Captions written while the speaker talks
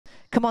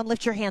Come on,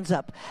 lift your hands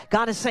up.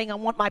 God is saying, I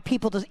want my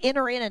people to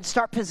enter in and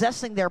start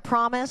possessing their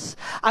promise.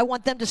 I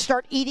want them to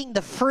start eating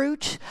the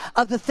fruit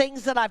of the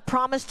things that I've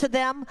promised to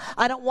them.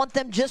 I don't want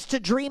them just to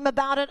dream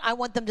about it. I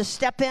want them to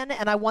step in,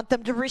 and I want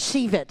them to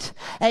receive it.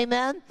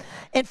 Amen.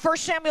 In 1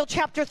 Samuel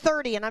chapter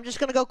 30, and I'm just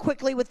going to go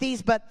quickly with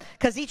these, but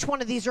because each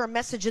one of these are a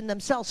message in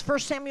themselves. 1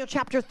 Samuel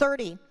chapter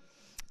 30,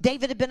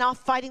 David had been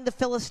off fighting the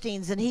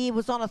Philistines, and he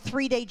was on a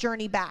 3-day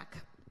journey back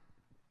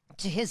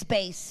to his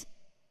base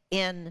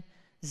in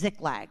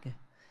Ziklag.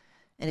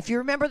 And if you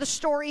remember the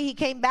story, he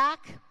came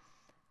back,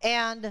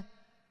 and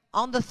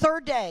on the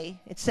 3rd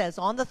day, it says,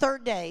 on the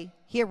 3rd day,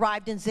 he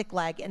arrived in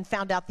Ziklag and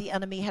found out the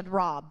enemy had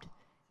robbed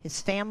his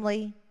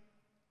family,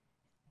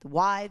 the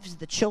wives,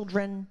 the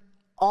children,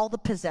 all the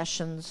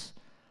possessions,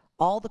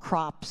 all the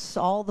crops,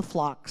 all the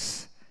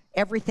flocks,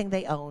 everything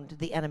they owned,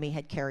 the enemy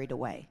had carried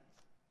away.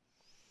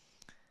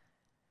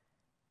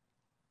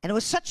 And it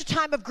was such a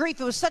time of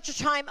grief. It was such a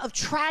time of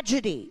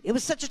tragedy. It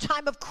was such a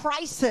time of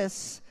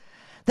crisis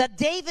that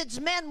David's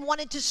men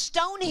wanted to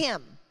stone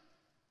him.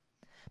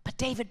 But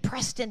David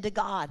pressed into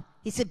God.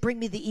 He said, bring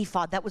me the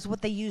ephod. That was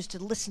what they used to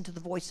listen to the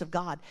voice of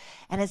God.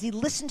 And as he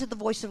listened to the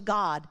voice of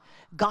God,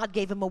 God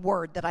gave him a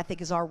word that I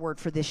think is our word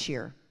for this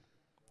year.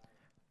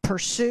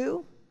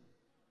 Pursue,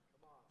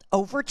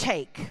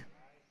 overtake,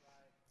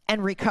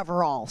 and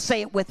recover all.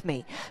 Say it with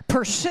me.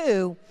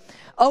 Pursue,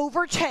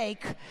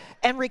 overtake,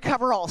 and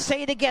recover all.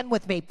 Say it again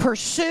with me.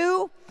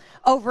 Pursue,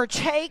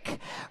 overtake,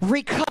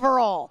 recover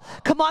all.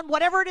 Come on,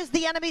 whatever it is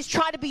the enemy's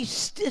trying to be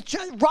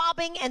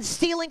robbing and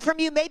stealing from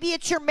you. Maybe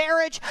it's your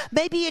marriage.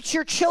 Maybe it's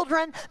your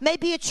children.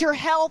 Maybe it's your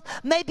health.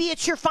 Maybe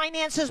it's your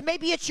finances.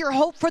 Maybe it's your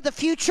hope for the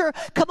future.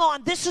 Come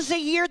on, this is a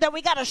year that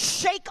we got to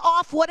shake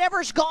off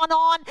whatever's gone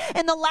on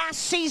in the last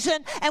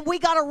season, and we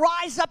got to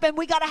rise up, and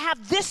we got to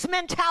have this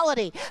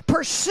mentality.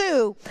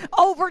 Pursue,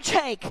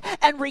 overtake,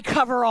 and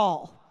recover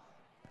all.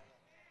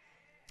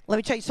 Let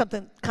me tell you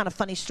something, kind of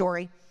funny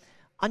story.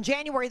 On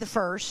January the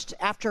 1st,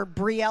 after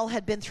Brielle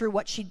had been through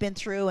what she'd been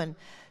through, and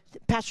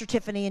Pastor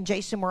Tiffany and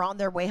Jason were on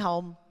their way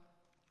home,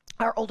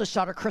 our oldest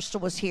daughter,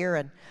 Crystal, was here,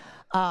 and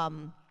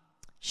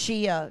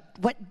she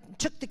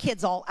took the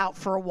kids all out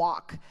for a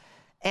walk.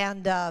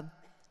 And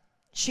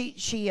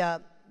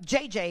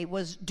JJ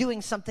was doing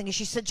something, and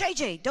she said,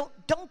 JJ,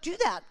 don't do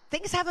that.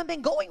 Things haven't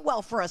been going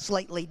well for us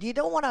lately. You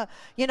don't want to,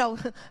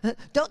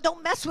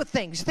 don't mess with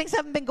things. Things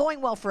haven't been going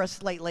well for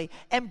us lately.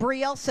 And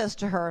Brielle says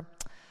to her,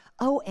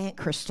 oh, Aunt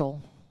Crystal,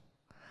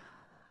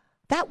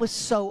 that was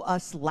so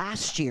us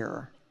last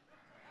year,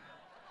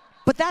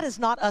 but that is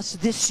not us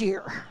this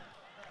year.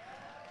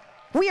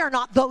 We are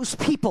not those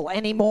people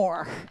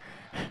anymore.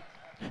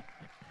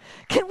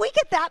 Can we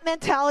get that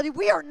mentality?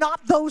 We are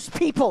not those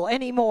people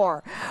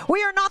anymore.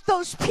 We are not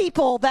those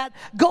people that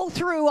go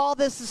through all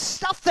this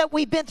stuff that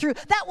we've been through.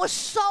 That was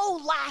so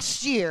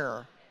last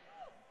year.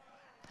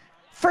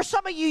 For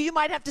some of you, you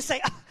might have to say,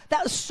 oh,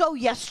 that was so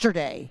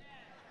yesterday.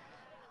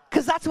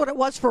 Because that's what it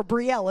was for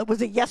Brielle. It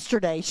was a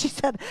yesterday. She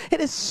said,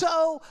 it is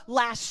so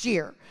last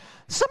year.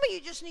 Some of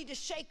you just need to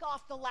shake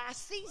off the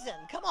last season.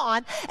 Come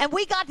on. And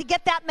we got to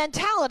get that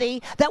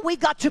mentality that we've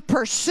got to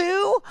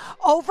pursue,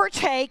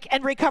 overtake,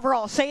 and recover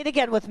all. Say it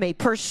again with me.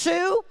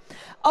 Pursue,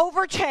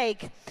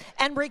 overtake,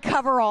 and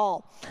recover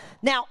all.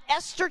 Now,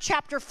 Esther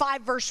chapter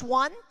 5, verse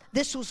 1.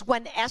 This was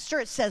when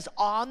Esther, it says,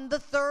 on the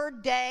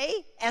 3rd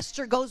day,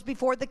 Esther goes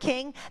before the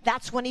king.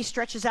 That's when he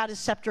stretches out his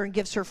scepter and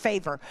gives her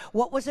favor.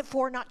 What was it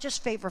for? Not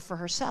just favor for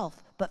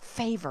herself, but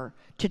favor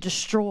to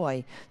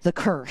destroy the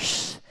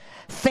curse.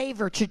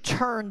 Favor to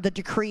turn the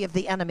decree of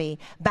the enemy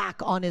back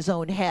on his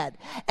own head.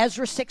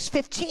 Ezra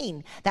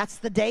 6:15, that's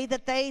the day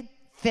that they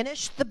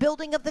finished the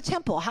building of the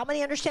temple. How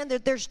many understand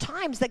that there's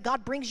times that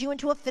God brings you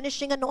into a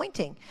finishing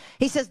anointing?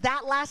 He says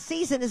that last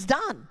season is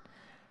done.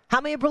 How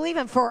many believe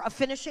him for a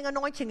finishing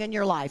anointing in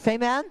your life?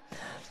 Amen?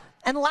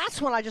 And the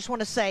last one I just want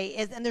to say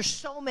is, and there's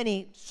so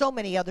many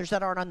others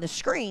that aren't on the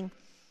screen,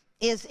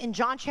 is in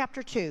John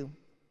chapter 2,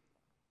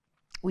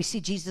 we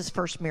see Jesus'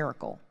 first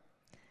miracle.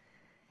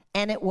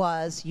 And it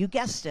was, you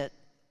guessed it,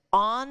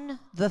 on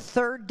the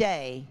 3rd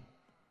day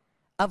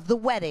of the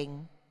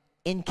wedding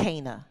in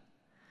Cana.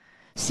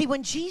 See,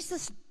 when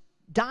Jesus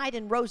died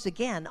and rose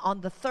again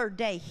on the 3rd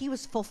day, he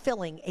was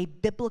fulfilling a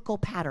biblical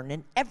pattern.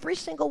 In every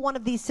single one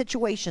of these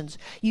situations,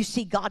 you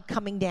see God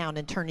coming down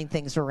and turning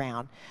things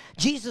around.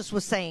 Jesus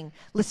was saying,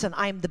 listen,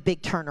 I am the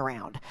big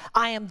turnaround.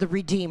 I am the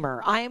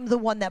Redeemer. I am the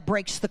one that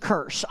breaks the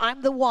curse.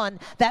 I'm the one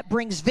that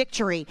brings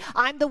victory.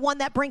 I'm the one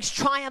that brings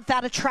triumph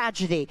out of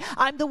tragedy.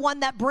 I'm the one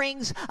that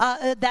brings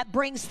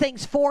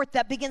things forth,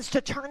 that begins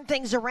to turn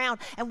things around.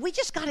 And we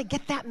just got to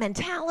get that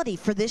mentality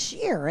for this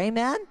year.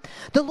 Amen?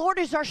 The Lord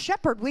is our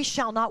shepherd. We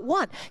shall not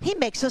want. He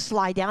makes us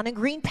lie down in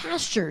green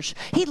pastures.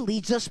 He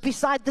leads us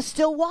beside the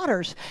still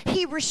waters.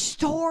 He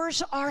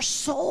restores our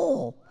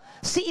soul.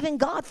 See, even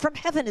God from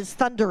heaven is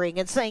thundering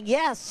and saying,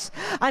 yes,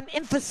 I'm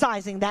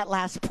emphasizing that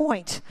last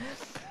point.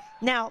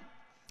 Now,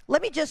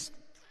 let me just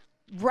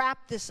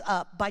wrap this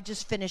up by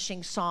just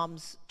finishing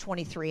Psalms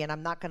 23, and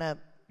I'm not going to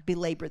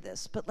belabor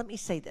this, but let me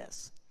say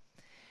this.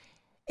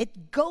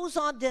 It goes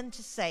on then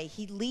to say,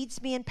 he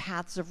leads me in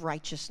paths of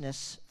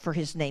righteousness for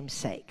his name's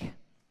sake.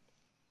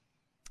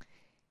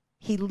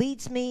 He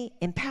leads me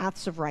in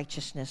paths of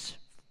righteousness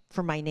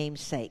for my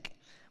name's sake.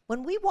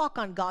 When we walk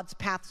on God's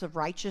paths of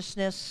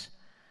righteousness,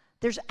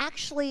 there's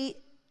actually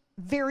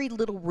very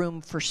little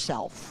room for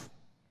self.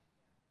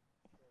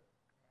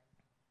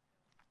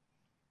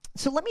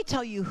 So let me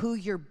tell you who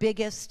your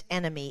biggest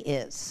enemy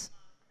is.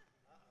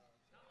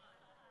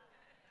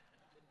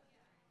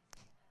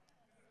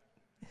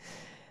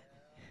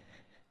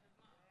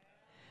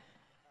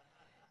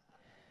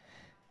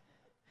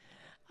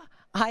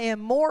 I am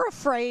more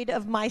afraid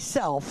of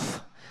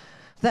myself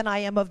than I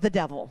am of the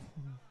devil.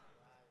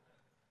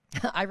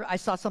 I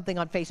saw something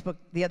on Facebook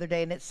the other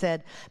day, and it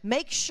said,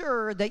 make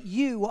sure that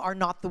you are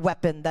not the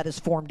weapon that is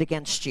formed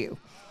against you.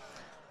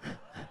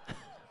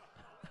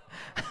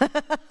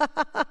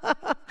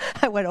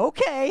 I went,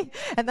 okay.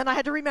 And then I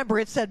had to remember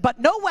it said, but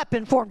no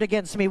weapon formed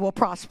against me will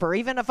prosper,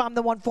 even if I'm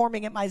the one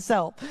forming it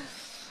myself.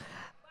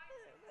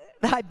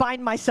 I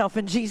bind myself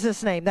in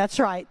Jesus' name. That's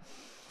right.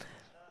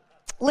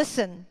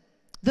 Listen.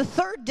 The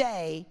third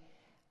day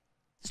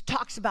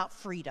talks about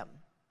freedom.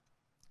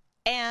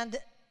 And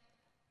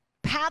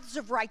paths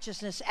of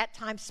righteousness at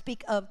times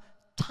speak of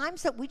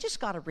times that we just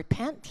got to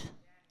repent.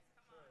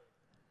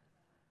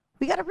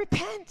 We got to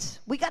repent.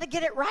 We got to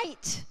get it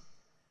right.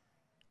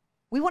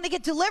 We want to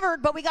get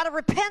delivered, but we got to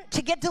repent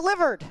to get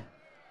delivered.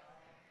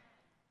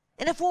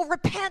 And if we'll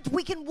repent,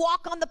 we can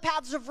walk on the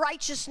paths of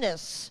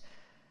righteousness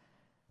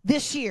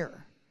this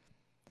year.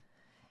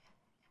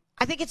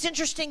 I think it's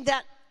interesting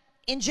that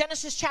in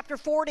Genesis chapter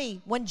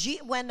 40, when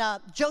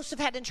Joseph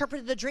had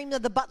interpreted the dream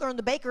of the butler and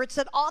the baker, it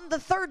said on the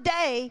third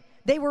day,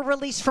 they were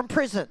released from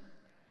prison.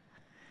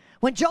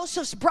 When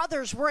Joseph's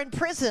brothers were in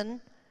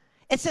prison,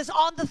 it says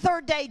on the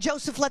third day,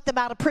 Joseph let them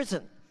out of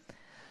prison.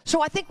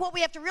 So I think what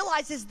we have to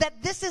realize is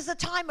that this is a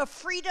time of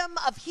freedom,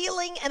 of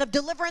healing, and of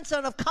deliverance,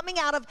 and of coming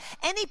out of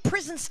any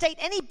prison state,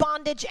 any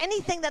bondage,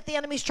 anything that the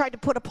enemy's tried to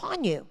put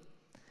upon you.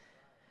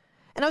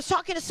 And I was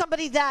talking to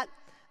somebody that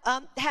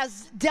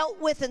has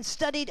dealt with and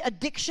studied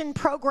addiction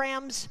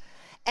programs.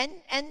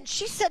 And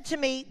she said to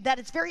me that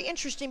it's very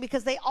interesting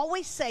because they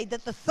always say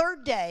that the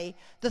third day,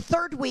 the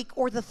third week,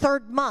 or the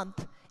third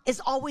month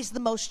is always the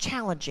most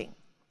challenging.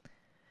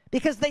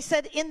 Because they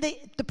said in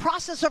the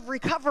process of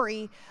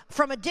recovery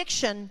from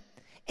addiction,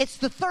 it's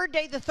the third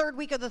day, the third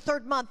week, or the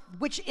third month,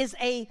 which is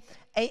a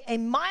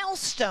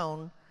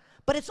milestone,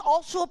 but it's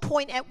also a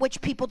point at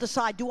which people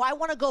decide, do I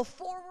want to go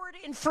forward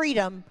in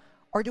freedom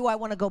or do I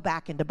want to go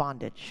back into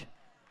bondage?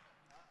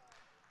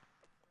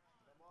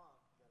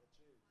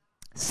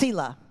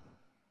 Selah.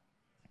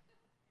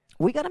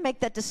 We got to make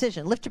that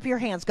decision. Lift up your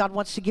hands. God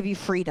wants to give you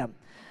freedom.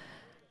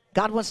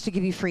 God wants to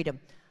give you freedom.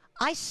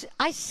 I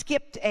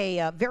skipped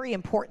a very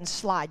important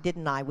slide,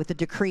 didn't I, with a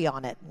decree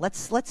on it.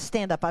 Let's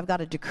stand up. I've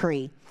got a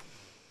decree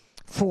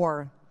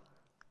for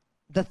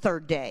the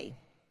third day.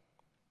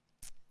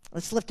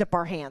 Let's lift up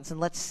our hands and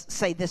let's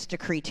say this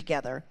decree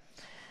together.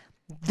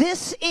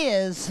 This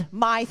is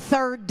my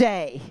third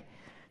day.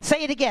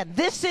 Say it again.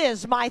 This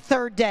is my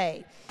third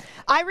day.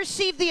 I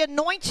receive the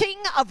anointing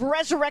of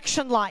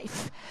resurrection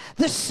life.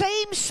 The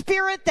same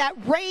Spirit that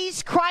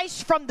raised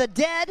Christ from the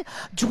dead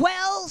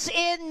dwells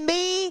in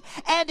me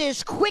and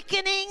is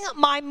quickening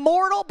my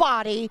mortal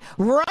body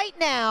right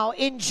now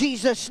in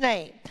Jesus'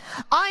 name.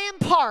 I am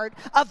part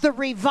of the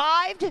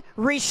revived,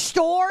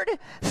 restored,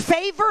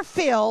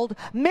 favor-filled,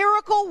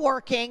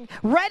 miracle-working,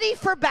 ready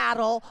for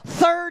battle,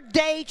 third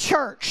day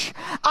church.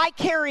 I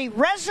carry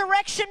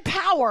resurrection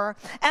power,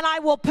 and I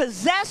will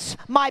possess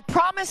my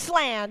promised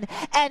land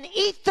and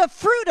eat the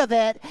fruit of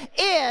it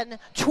in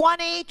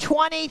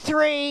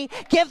 2023.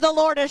 Give the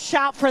Lord a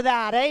shout for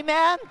that.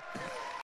 Amen.